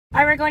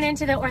Alright, we're going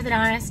into the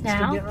orthodontist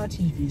now. To get our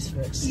TVs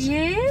fixed.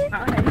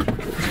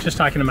 Yeah. Just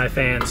talking to my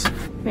fans.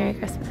 Merry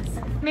Christmas.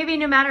 Maybe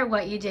no matter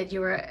what you did, you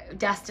were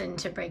destined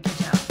to break your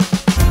toe.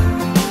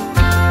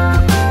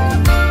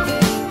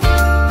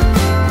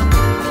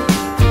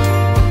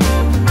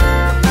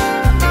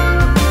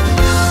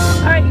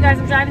 Alright, you guys,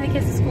 I'm driving the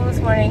kids to school this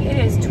morning.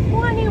 It is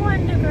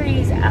 21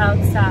 degrees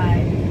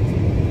outside.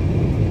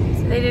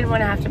 So they didn't want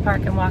to have to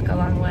park and walk a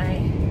long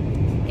way.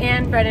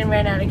 And Brennan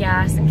ran out of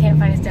gas and can't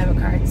find his debit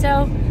card.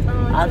 So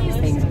all these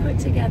things put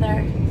together,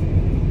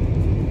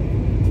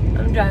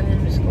 I'm driving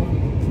them to school.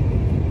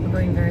 We're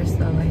going very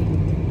slowly.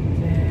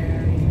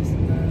 Very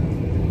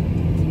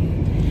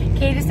slowly.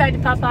 Katie decided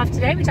to pop off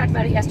today. We talked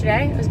about it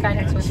yesterday. It was guy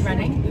next to us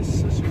running.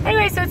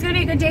 Anyway, so it's going to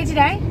be a good day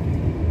today.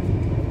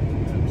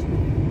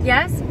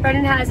 Yes,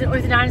 Brennan has an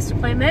orthodontist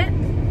appointment.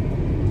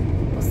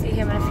 We'll see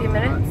him in a few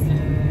minutes.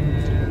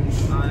 And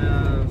I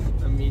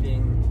have a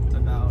meeting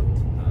about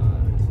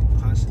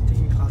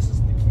taking classes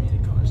at the community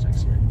college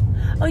next year.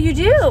 Oh, you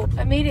do?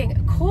 A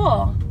meeting.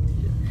 Cool.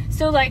 Yeah.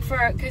 So like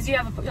because you'll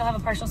have a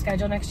partial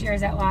schedule next year,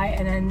 is that why?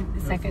 And then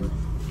the second.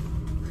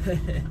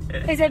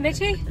 Is that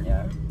Mitchie?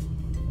 Yeah.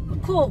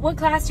 Cool. What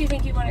class do you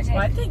think you want to take?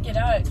 Well, I think get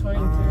out at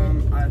 23.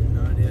 I have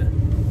no idea.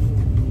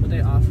 But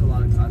they offer a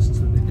lot of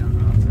classes that they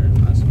don't offer in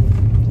high school.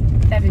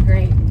 That'd be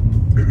great.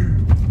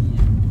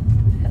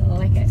 I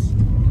like it.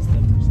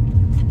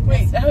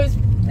 Wait, that was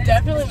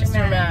definitely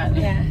Mr. Matt.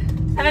 Yeah.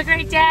 Have a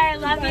great day.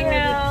 Love you.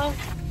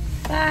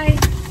 Bye.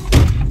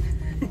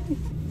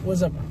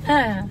 What's up?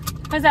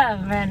 What's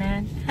up,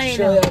 Brennan? How you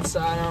Chilly doing?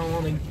 outside. I don't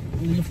want to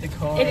leave the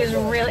car. It is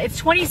really. It's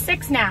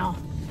 26 now.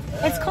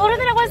 It's colder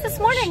than it was this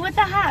morning. What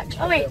the heck?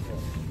 Oh wait,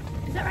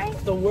 is that right?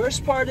 The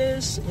worst part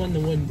is when the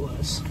wind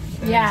blows.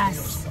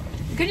 Yes.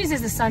 The good news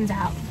is the sun's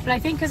out, but I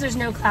think because there's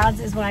no clouds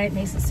is why it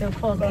makes it so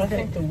cold. But I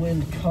think the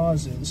wind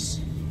causes,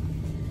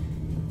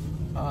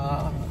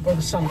 or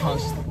the sun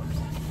causes the wind.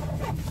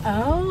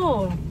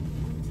 Oh.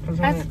 Because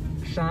when it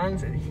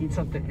shines, it heats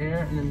up the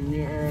air, and then the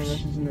new air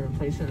rushes in to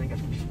replace it, and it goes.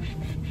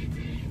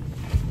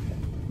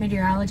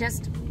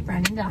 Meteorologist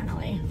Brennan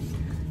Ryan.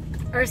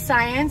 Earth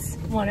Science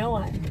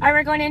 101. All right,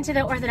 we're going into the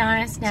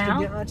orthodontist now.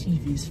 To get our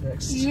TVs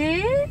fixed.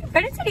 Yeah.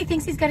 Brennan said he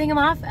thinks he's getting them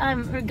off.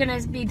 We're gonna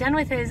be done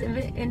with his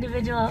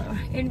invisible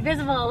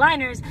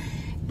aligners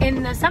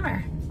in the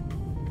summer.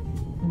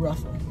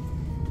 Roughly.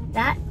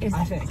 That is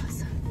awesome.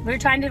 We're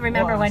trying to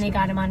remember when he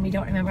got them on. We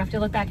don't remember. I have to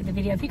look back at the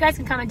video. If you guys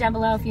can comment down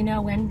below if you know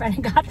when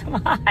Brennan got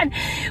them on.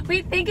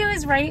 We think it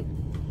was right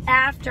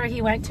after he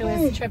went to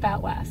his trip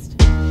out west.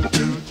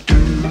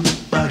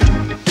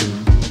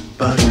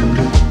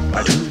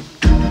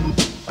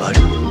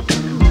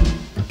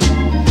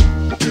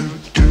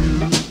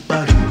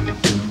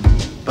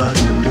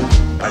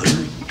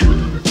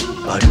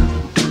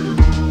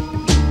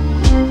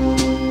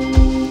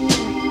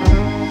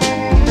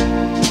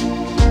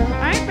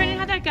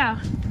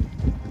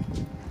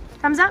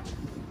 Thumbs up?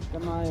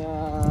 Got my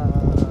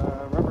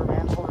rubber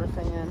band holder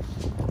thing in.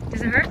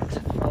 Does it hurt?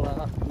 Fell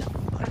out. No.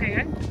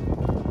 Okay,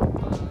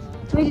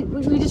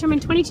 good. We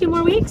determined 22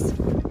 more weeks?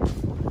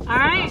 All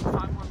right. 5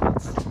 more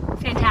months.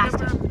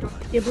 Fantastic.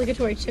 The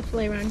obligatory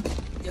Chick-fil-A run.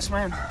 Yes,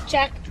 ma'am.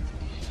 Check.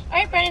 All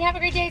right, Brennan, have a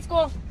great day at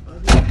school.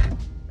 Love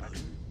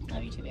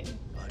you too, baby.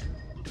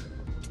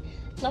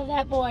 Love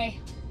that boy.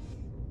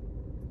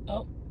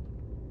 Oh.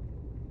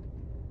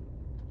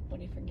 What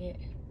did you forget?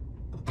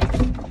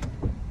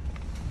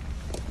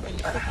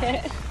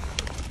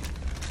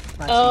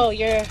 Oh,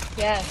 yes.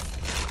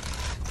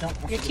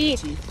 Your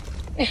teeth.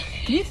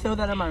 Can you throw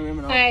that in my room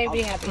and I'd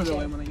be happy put it to.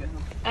 away when I get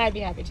home? I'd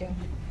be happy to.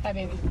 Bye,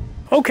 baby.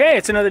 Okay,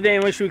 it's another day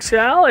in which we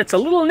excel. It's a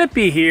little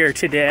nippy here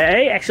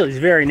today. Actually, it's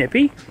very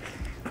nippy.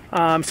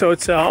 So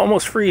it's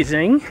almost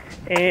freezing.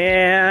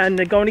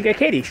 And going to get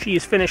Katie. She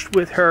is finished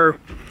with her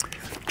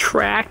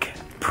track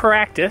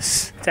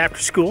practice. It's after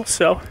school,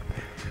 so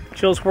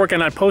Jill's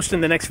working on posting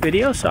the next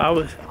video. So I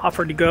was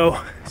offered to go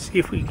see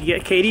if we could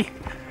get Katie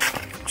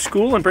from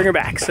school and bring her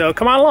back. So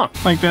come on along.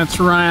 Like that's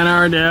Ryan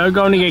Ardell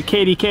going to get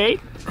Katie. Kate?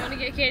 Going to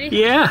get Katie?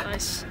 Yeah.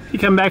 Nice. You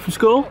coming back from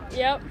school?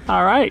 Yep.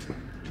 All right.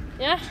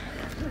 Yeah.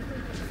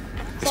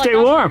 Stay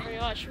warm.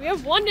 We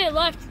have 1 day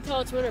left until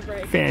it's winter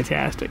break.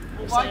 Fantastic.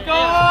 Oh my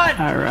God!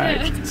 All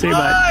right. See you,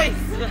 bud.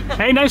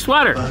 Hey, nice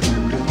sweater.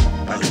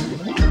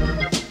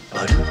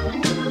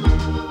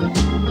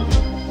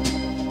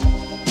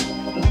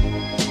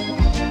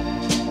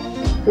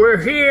 We're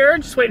here,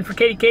 just waiting for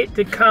Katie Kate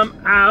to come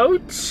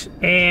out,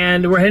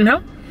 and we're heading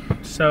home.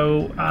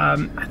 So I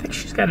think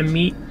she's got a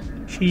meet.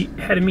 She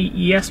had a meet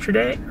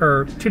yesterday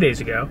or 2 days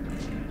ago,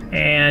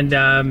 and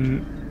I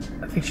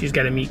think she's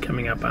got a meet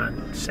coming up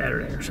on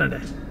Saturday or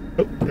Sunday.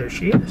 Oh, there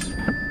she is.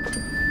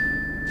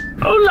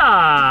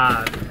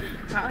 Hola!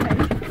 Hi.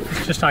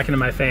 Just talking to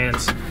my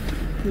fans.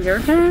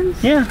 Your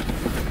fans? Yeah.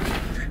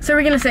 So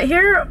we're gonna sit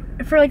here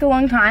for like a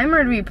long time,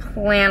 or do we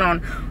plan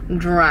on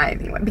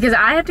driving? Because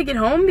I have to get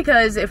home,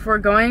 because if we're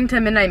going to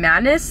Midnight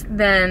Madness,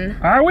 then...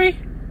 Are we?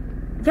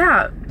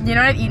 Yeah. You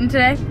know what I've eaten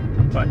today?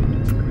 What?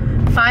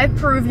 5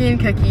 Peruvian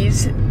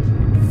cookies,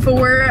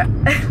 4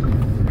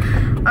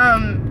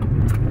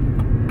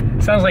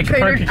 Sounds like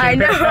Trader, I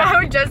know,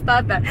 I just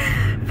thought that.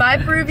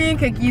 5 Peruvian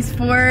cookies,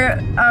 4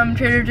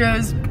 Trader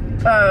Joe's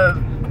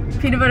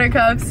peanut butter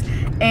cups,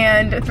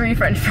 and 3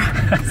 French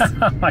fries.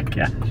 Oh my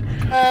gosh.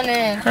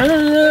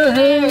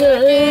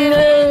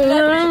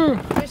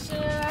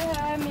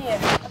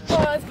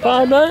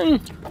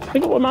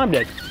 Look at what Mom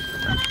did.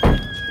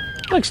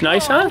 Looks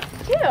nice, huh?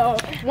 Yeah.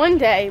 One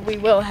day we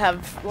will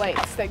have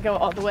lights that go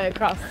all the way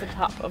across the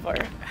top of our.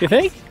 You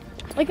think?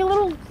 Like a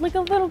little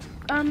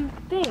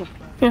thing.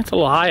 Yeah, it's a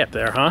little high up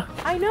there, huh?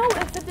 I know,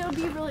 except it would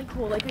be really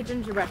cool, like a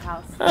gingerbread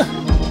house.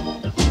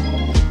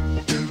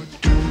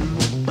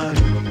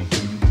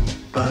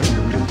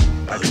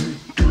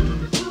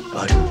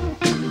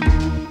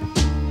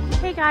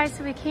 Hey guys,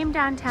 so we came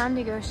downtown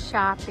to go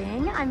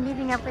shopping. I'm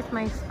meeting up with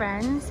my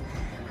friends.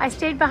 I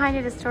stayed behind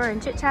at a store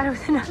and chit-chatted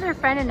with another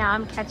friend, and now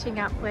I'm catching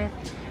up with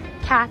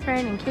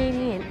Catherine and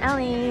Katie and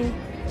Ellie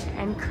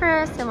and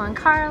Chris and Juan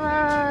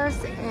Carlos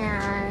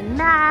and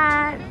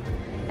Matt.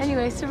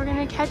 Anyway, so we're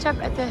gonna catch up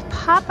at the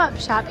pop-up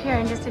shop here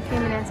in just a few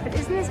minutes, but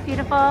isn't this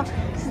beautiful?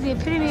 This is the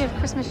epitome of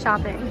Christmas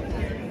shopping.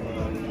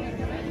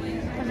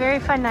 A very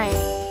fun night.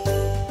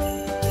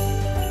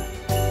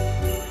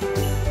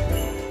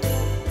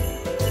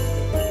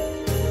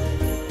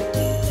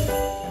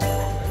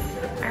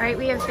 Alright,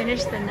 we have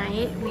finished the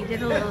night. We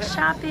did a little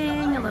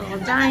shopping, a little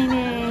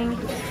dining.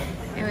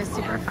 It was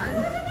super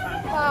fun.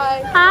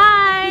 Hi.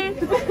 Hi!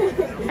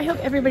 I hope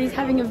everybody's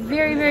having a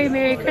very, very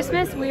Merry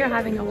Christmas. We are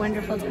having a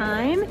wonderful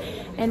time.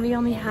 And we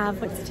only have,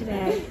 what's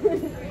today?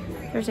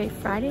 Thursday,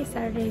 Friday,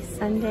 Saturday,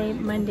 Sunday,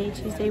 Monday,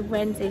 Tuesday,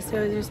 Wednesday. So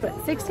there's,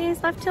 what, 6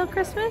 days left till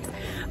Christmas?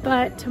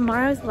 But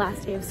tomorrow's the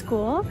last day of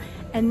school.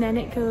 And then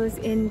it goes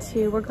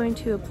into, we're going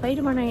to a play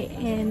tomorrow night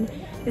in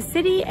the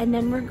city. And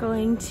then we're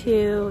going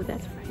to,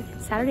 that's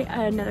Friday, Saturday,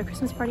 another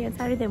Christmas party on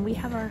Saturday. Then we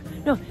have our,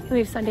 no, then we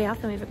have Sunday off.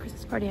 Then we have a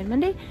Christmas party on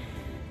Monday.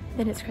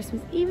 Then it's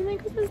Christmas Eve and then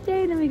Christmas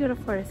Day, and then we go to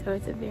Florida. So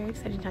it's a very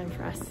exciting time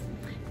for us.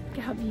 Look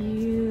at how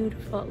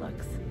beautiful it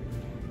looks.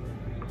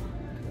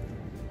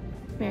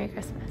 Merry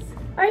Christmas.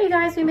 All right, you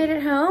guys, we made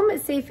it home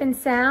safe and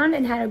sound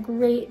and had a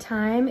great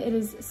time. It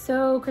is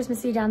so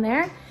Christmassy down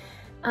there.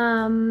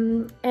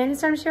 And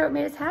it's time to share what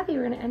made us happy.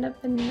 We're gonna end up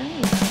in the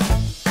night.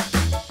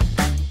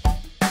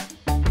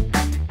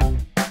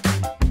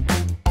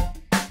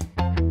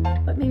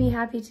 What made me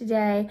happy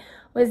today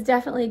was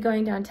definitely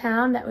going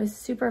downtown. That was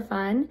super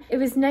fun. It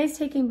was nice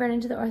taking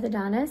Brennan to the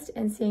orthodontist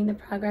and seeing the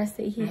progress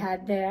that he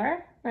had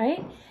there,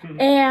 right?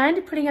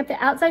 And putting up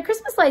the outside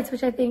Christmas lights,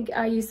 which I think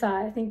you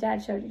saw. I think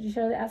Dad showed. Did you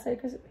show the outside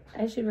Christmas?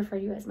 I should refer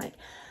to you as Mike.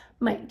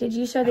 Mike, did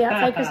you show the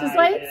outside Christmas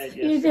lights? Yes.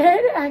 You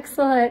did?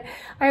 Excellent. All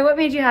right, what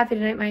made you happy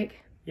tonight, Mike?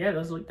 Yeah,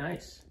 those look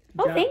nice.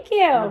 Good job. Thank you.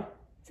 Yeah.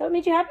 So what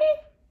made you happy?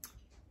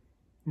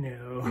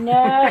 No.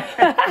 No.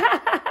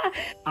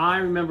 I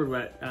remembered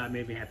what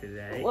made me happy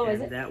today. What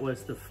was it? That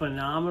was the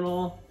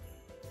phenomenal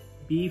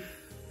beef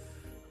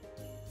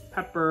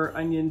pepper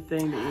onion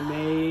thing that you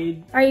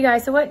made. All right, you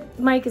guys, so what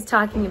Mike is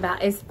talking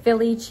about is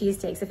Philly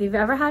cheesesteaks. If you've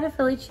ever had a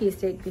Philly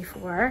cheesesteak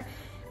before,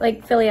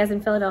 like Philly as in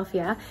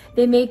Philadelphia,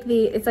 they make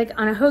it's like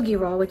on a hoagie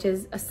roll, which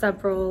is a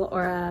sub roll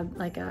or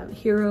like a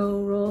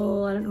hero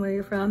roll. I don't know where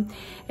you're from.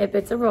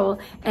 It's a roll.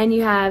 And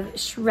you have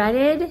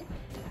shredded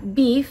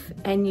beef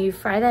and you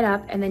fry that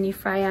up, and then you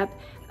fry up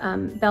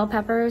bell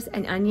peppers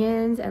and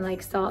onions and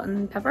like salt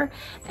and pepper,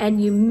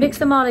 and you mix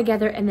them all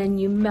together, and then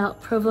you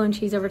melt provolone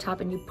cheese over top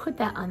and you put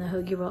that on the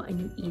hoagie roll and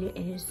you eat it.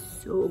 It is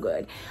so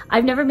good.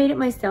 I've never made it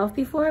myself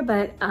before,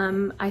 but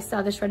I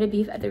saw the shredded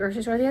beef at the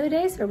grocery store the other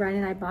day, so Ryan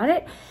and I bought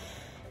it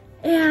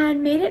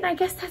and made it, and I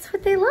guess that's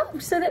what they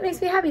love, so that makes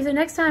me happy. So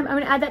next time I'm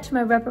gonna add that to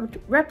my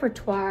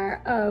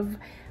repertoire of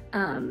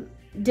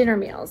dinner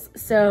meals,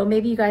 so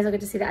maybe you guys will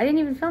get to see that. I didn't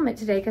even film it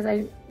today because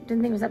I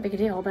didn't think it was that big a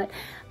deal, but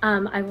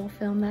I will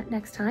film that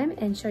next time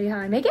and show you how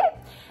I make it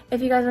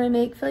if you guys want to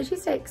make Philly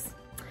cheesesteaks.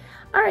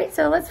 All right,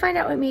 so let's find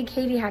out what made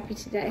Katie happy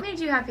today. What made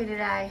you happy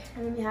today?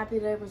 What made me happy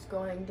today was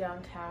going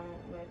downtown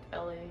with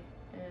Ellie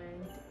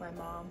and my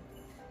mom.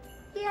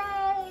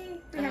 Yay!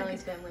 And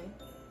Ellie's family.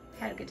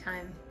 Had a good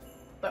time.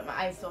 But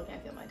I still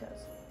can't feel my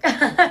toes.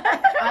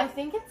 I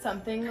think it's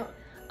something.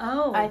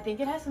 Oh. I think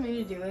it has something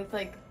to do with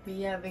like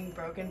me having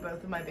broken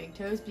both of my big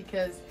toes,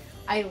 because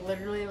I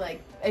literally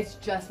like, it's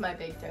just my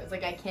big toes.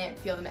 Like I can't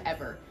feel them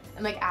ever.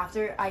 And like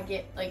after I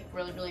get like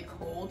really, really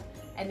cold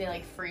and they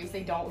like freeze,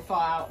 they don't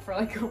thaw out for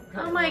like a really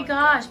Oh my long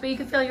gosh, time. but you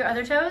can feel your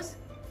other toes?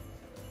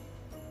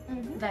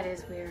 Mm-hmm. That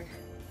is weird.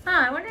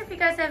 Huh, I wonder if you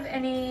guys have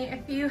any,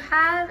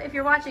 if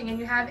you're watching and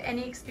you have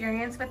any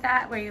experience with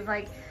that, where you've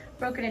like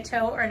broken a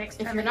toe or an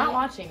extremity. If you're not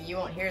watching, you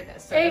won't hear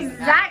this. So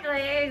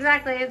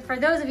exactly. For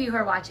those of you who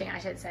are watching, I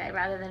should say,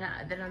 rather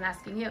than I'm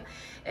asking you.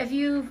 If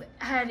you've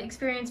had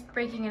experienced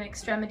breaking an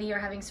extremity or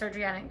having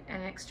surgery on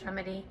an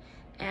extremity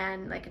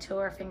and like a toe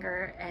or a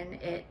finger, and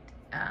it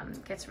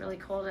gets really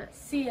cold.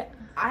 See,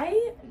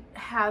 I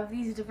have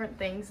these different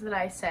things that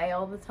I say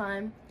all the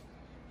time.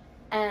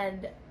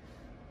 And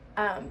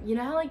you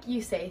know how like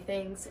you say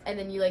things and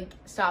then you like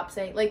stop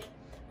saying, like,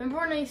 remember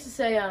when I used to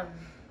say,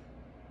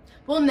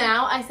 well, Well,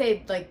 now I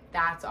say, like,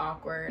 that's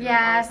awkward.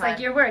 Yes, like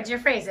your words, your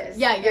phrases.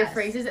 Yeah, your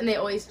phrases, and they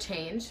always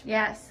change.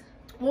 Yes.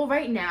 Well,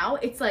 right now,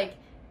 it's like,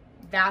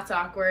 that's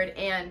awkward,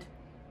 and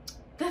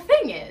the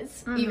thing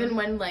is, even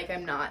when, like,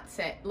 I'm not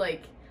saying,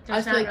 like, I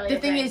was like, the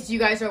thing is, you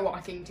guys are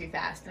walking too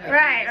fast.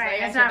 Right.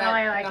 Like, it's not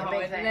really, like, a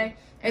big thing. Today.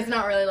 It's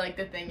not really, like,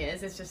 the thing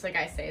is. It's just, like,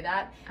 I say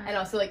that. And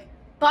also, like,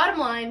 bottom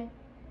line,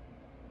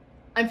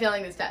 I'm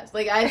failing this test.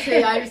 Like, I just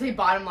say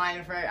bottom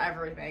line for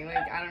everything.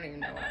 Like, I don't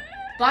even know what.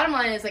 Bottom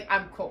line is, like,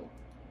 I'm cool.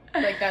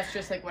 Like, that's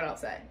just, like, what I'll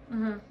say.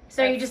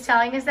 So are you just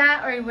telling us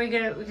that, or are we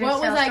going to what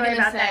was I going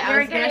to say? I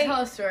was going to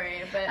tell a story,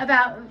 but...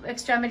 About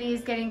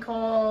extremities getting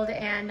cold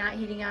and not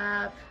heating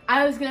up.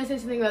 I was going to say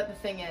something about the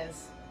thing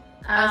is.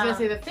 I was going to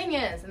say the thing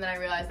is, and then I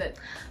realized that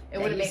it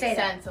wouldn't make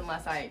sense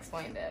unless I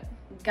explained it.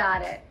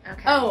 Got it.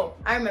 Okay. Oh,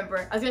 I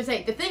remember. I was going to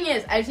say, the thing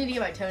is, I just need to get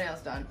my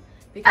toenails done.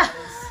 Because...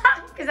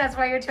 Because that's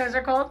why your toes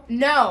are cold?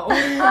 No.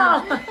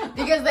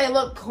 Because they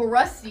look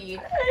crusty,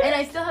 and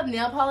I still have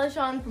nail polish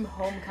on from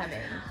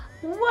homecoming.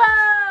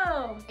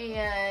 Whoa!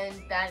 And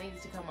that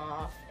needs to come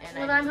off. And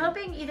well, I'm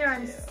hoping either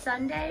on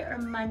Sunday or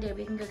Monday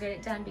we can go get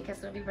it done because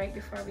it'll be right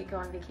before we go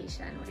on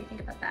vacation. What do you think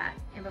about that?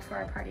 And before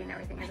our party and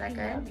everything. Is that good?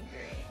 That'd be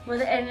great.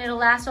 Well, and it'll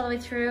last all the way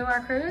through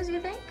our cruise, you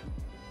think?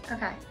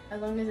 Okay.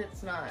 As long as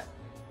it's not.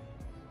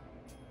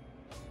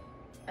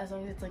 As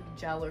long as it's like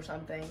gel or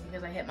something,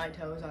 because I hit my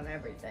toes on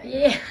everything.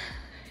 Yeah.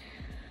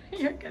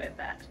 You're good at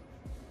that.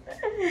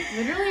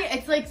 Literally,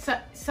 it's like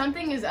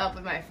something is up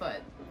with my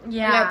foot.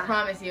 Yeah. Like, I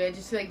promise you, it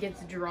just like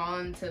gets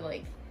drawn to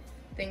like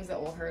things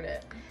that will hurt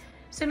it.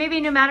 So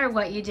maybe no matter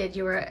what you did,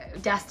 you were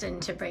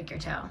destined to break your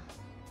toe.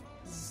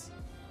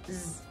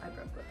 I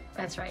broke both.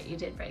 That's right, you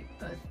did break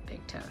both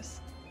big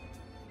toes.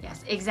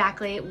 Yes,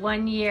 exactly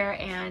 1 year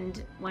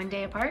and 1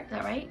 day apart. Is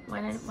that right?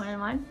 One and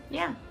one?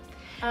 Yeah.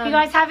 If you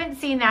guys haven't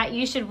seen that,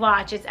 you should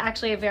watch. It's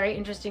actually a very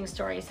interesting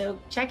story. So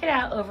check it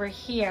out over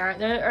here.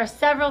 There are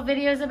several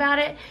videos about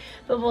it,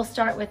 but we'll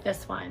start with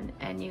this one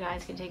and you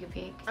guys can take a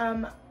peek.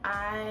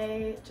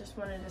 I just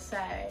wanted to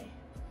say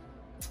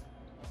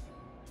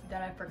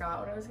that I forgot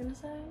what I was gonna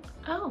say.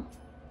 Oh.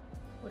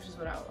 Which is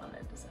what I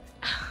wanted to say.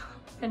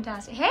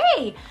 Fantastic.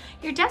 Hey,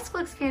 your desk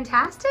looks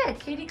fantastic.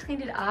 Katie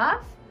cleaned it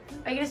up.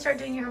 Are you gonna start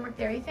doing your homework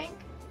there, you think?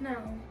 No.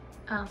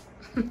 Oh,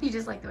 you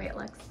just like the way it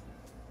looks.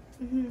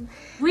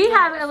 We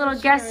have a little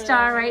guest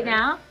star right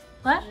now.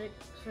 What?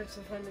 Switch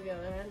the phone to the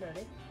other hand,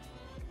 ready?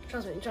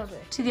 Trust me.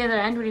 To the other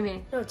end? What do you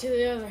mean? No, to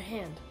the other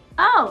hand.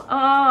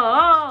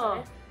 Oh.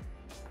 Okay.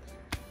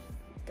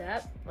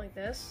 Dab, like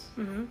this.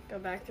 Go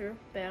back through,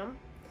 bam.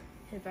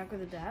 Hit back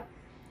with a dab.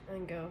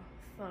 And then go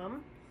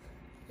thumb.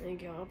 Then you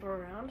go up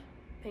or around.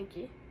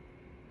 Pinky.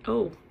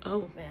 Oh.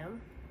 Bam.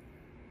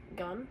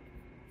 Gun.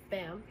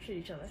 Bam. Shoot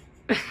each other.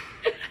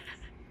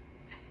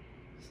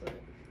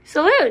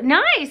 Salute.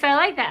 Nice. I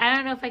like that. I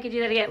don't know if I could do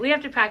that again. We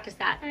have to practice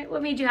that. All right,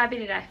 what made you happy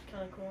today?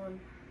 Kind of cool. And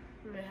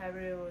what made me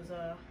happy was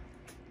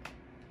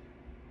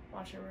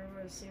watching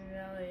River of Simi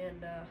Valley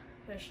and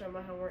finishing up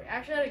my homework.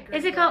 Actually, I had a great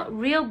Is it called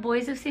Real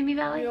Boys of Simi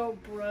Valley? Real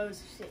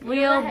Bros of Simi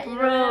Valley. Real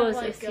Bros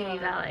of Simi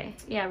Valley.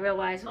 Yeah,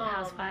 Real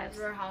Housewives.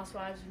 Real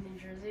Housewives of New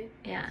Jersey.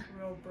 Yeah.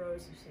 Real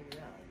Bros of Simi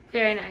Valley.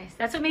 Very nice.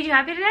 That's what made you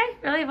happy today?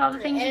 Really? Of all the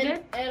things you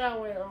did? And I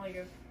went on like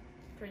a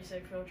pretty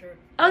sick field trip.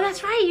 Oh,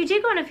 that's right. You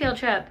did go on a field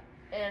trip.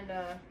 And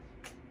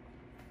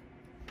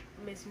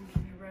made some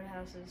red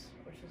houses,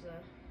 which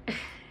is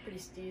pretty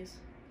steez.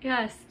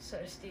 Yes. So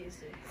steez,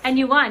 dude. And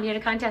you won. You had a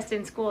contest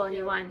in school and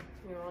you won.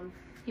 We won.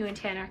 You and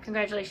Tanner.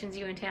 Congratulations,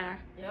 you and Tanner.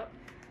 Yep.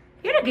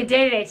 You had a good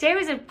day today. Today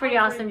was a pretty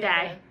awesome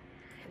day.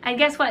 And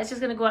guess what? It's just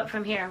going to go up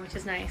from here, which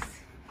is nice.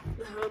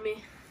 The homie.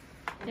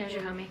 There's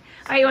your homie.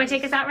 All right, you want to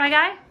take us out, right,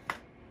 guy?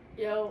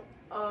 Yo,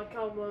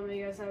 comment below me.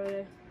 You guys have a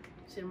day.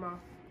 See you tomorrow.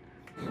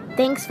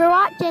 Thanks for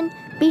watching.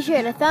 Be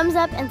sure to thumbs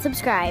up and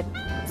subscribe.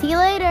 See you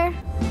later.